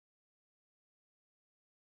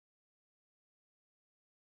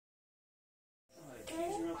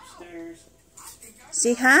You're upstairs.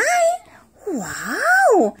 Say hi.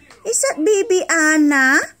 Wow. Is that baby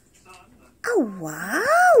Anna? Oh,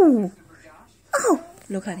 wow. Oh,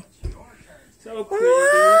 look at it. So pretty.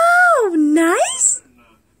 Wow, nice.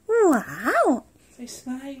 Wow. Say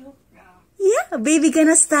smile. Yeah, baby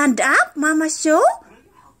gonna stand up, Mama show.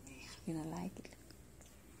 You gonna like it.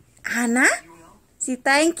 Anna, say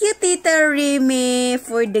thank you, Tita Remy,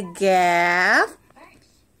 for the gift.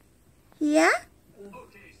 Yeah?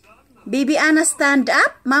 Baby Anna stand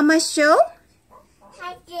up, Mama show.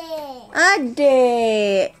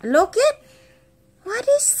 Ade. Look it. What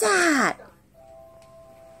is that?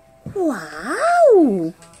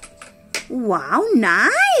 Wow. Wow,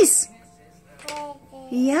 nice.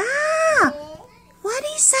 Yeah. What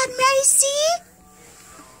is that, Macy?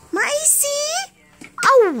 Macy?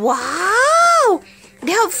 Oh, wow.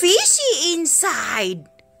 They have fishy inside.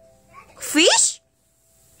 Fish?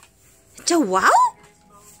 So, wow.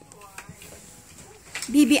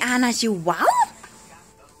 Baby Anna, you wow?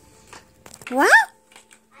 Wow.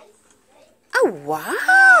 Oh,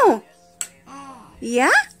 wow.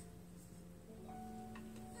 Yeah?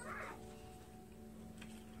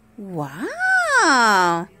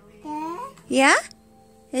 Wow. Yeah?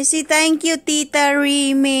 You say thank you, Tita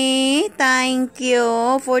Remy. Thank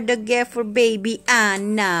you for the gift for baby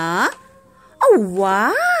Anna. Oh,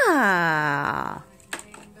 wow.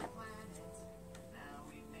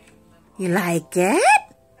 You like it?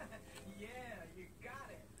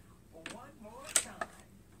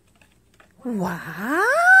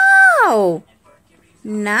 Wow.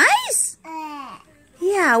 Nice.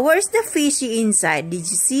 Yeah, where's the fishy inside? Did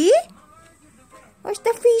you see? Where's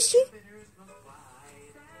the fishy?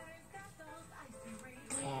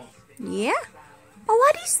 Yeah. Oh,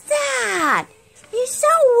 what is that? It's so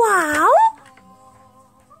wow.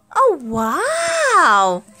 Oh,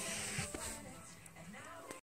 wow.